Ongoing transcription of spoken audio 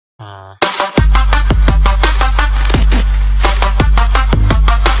Heute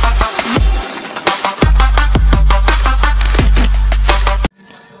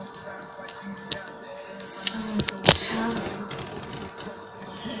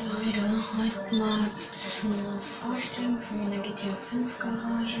mal zur Vorstellung von meiner GTA 5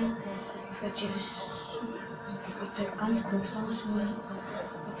 Garage. Falls ihr ganz kurz raus wollt.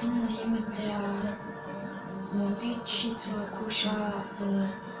 Wir fangen hier mit der Musici zur Kusha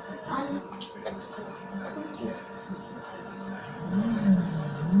an.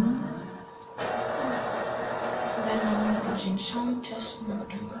 Wir werden dann kurz den Sound testen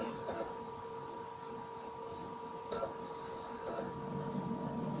und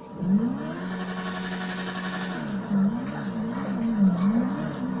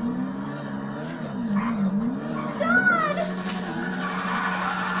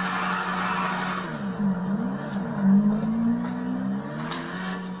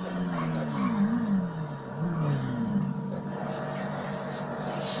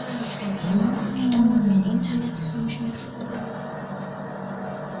mein Internet ist nämlich nicht so gut.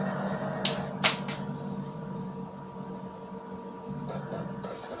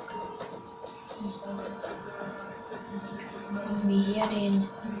 Haben wir hier den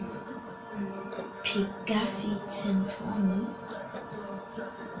Pegassi Zenton.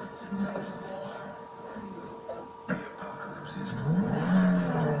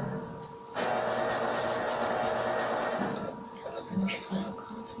 Ich gerade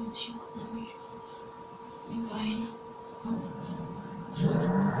kratzen, ich gucke mich rein.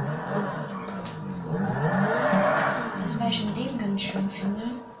 Das, was ich in dem ganz schön finde,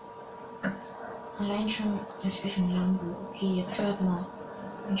 allein schon, das ist ein Lambo. Okay, jetzt hört mal,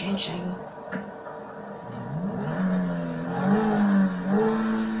 wenn ich einsteige.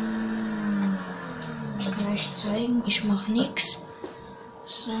 Ich kann euch zeigen, ich mache nichts.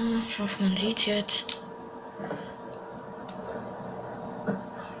 So, ich hoffe, man sieht jetzt.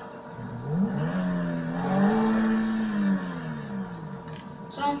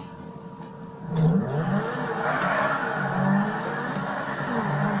 So.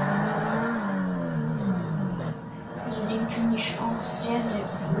 Also den finde ich auch sehr, sehr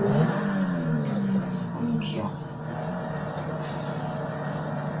cool. Und ja.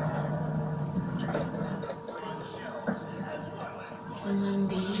 Dann haben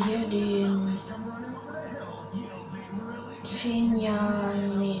wir hier den 10 Jahre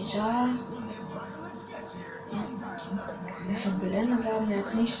Mesa. Das ist ein Geländewagen, der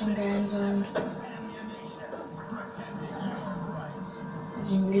jetzt nicht so ein geilen Sound.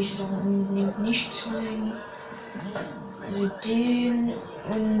 Also will ich es auch unbedingt nicht zeigen. Also den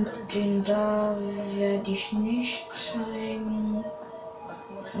und den da werde ich nicht zeigen.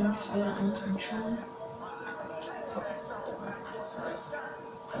 Sonst alle anderen schon.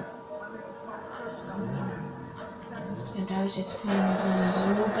 Ja, da ist jetzt kein so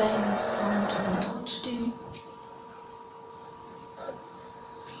geiler Sound, aber trotzdem.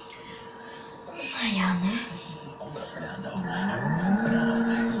 Naja, ne?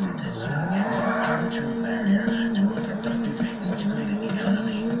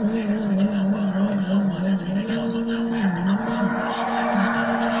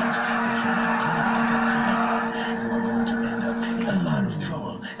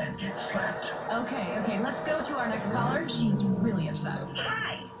 Okay, let's go to our next caller. She's really upset.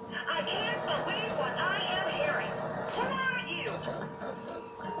 Hi! I can't believe what I am hearing. Who are you?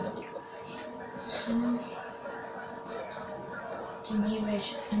 Den hier werde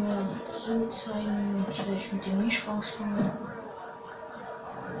ich jetzt nur so zeigen, jetzt werde ich mit dem nicht rausfahren.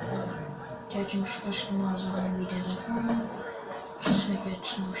 Der hat schon fast genau sagen, wie der da war. Das wird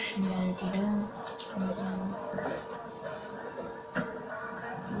jetzt noch schnell wieder.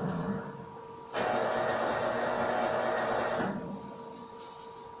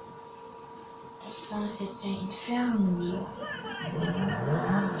 Das da ist jetzt der Inferno.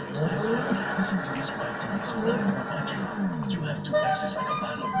 You have two exes like a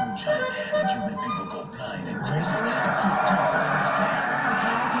bottle of moonshine, and you make people go blind and crazy and feel terrible the next day.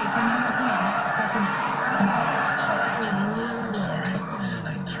 Okay, Fernando, come on, that's enough. I'm sorry.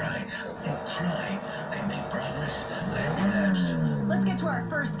 I try. I make progress. I relapse. Let's get to our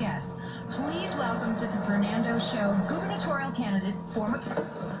first guest. Please welcome to the Fernando Show, gubernatorial candidate, former...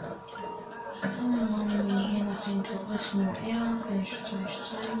 Hier noch den Turismo R, kann ich euch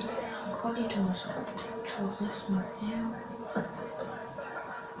zeigen. Koordinator Turismo R.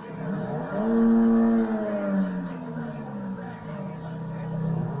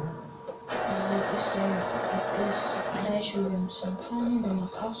 Also das ist gleich wie beim Zenton, der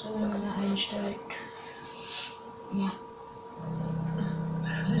macht auch so, wenn man da einsteigt. Ja.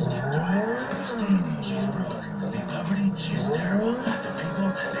 Poverty is terrible. The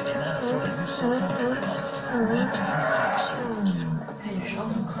people, they cannot afford a new cell phone every month. What do you think, sir? Kann ich auch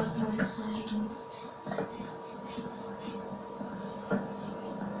gerade mal zeigen.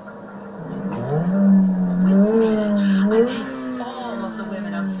 With me, I take all of the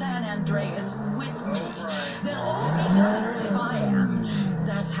women of San Andreas with me. They'll all be fighters if I am.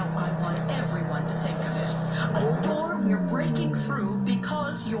 That's how I want everyone to think of it. A door we're breaking through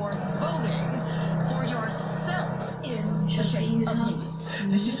because you're voting for yourself in the shape of me.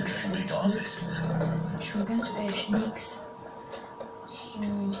 This is a very big office. Ich will ganz ehrlich nix. So,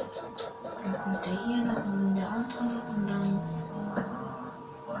 dann kommt der hier noch und dann der andere und dann.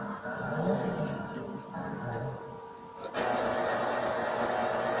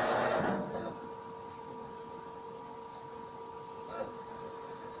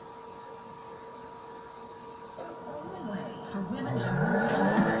 For women to move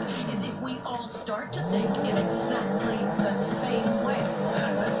forward is if we all start to think in exactly the same way.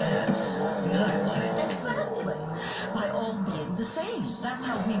 That's not right. Exactly. By all being the same. That's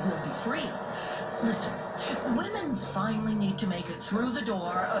how we will be free. Listen, women finally need to make it through the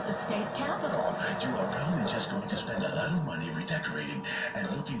door of the state capitol. You are probably just going to spend a lot of money redecorating and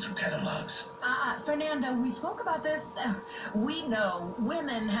looking through catalogs. Fernando, we spoke about this. We know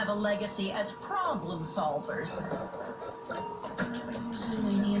women have a legacy as problem solvers. Was haben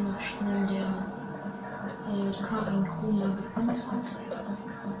denn hier noch schnell der Karin Krummer gepanzert?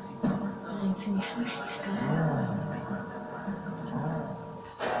 Den finde ich richtig geil.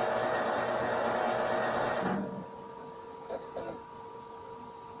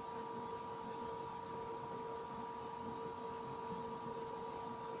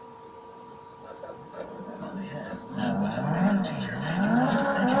 When I'm a radio teacher, he wants to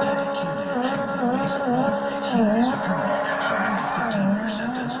educate a cheerleader in the ways of love. He is a criminal, serving a 15-year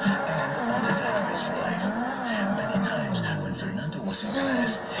sentence and on the database for life. Many times when Fernando was in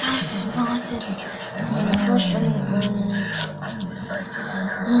class, Das war's jetzt mit meiner Vorstellung und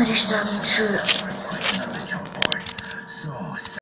würde ich sagen, tschüss.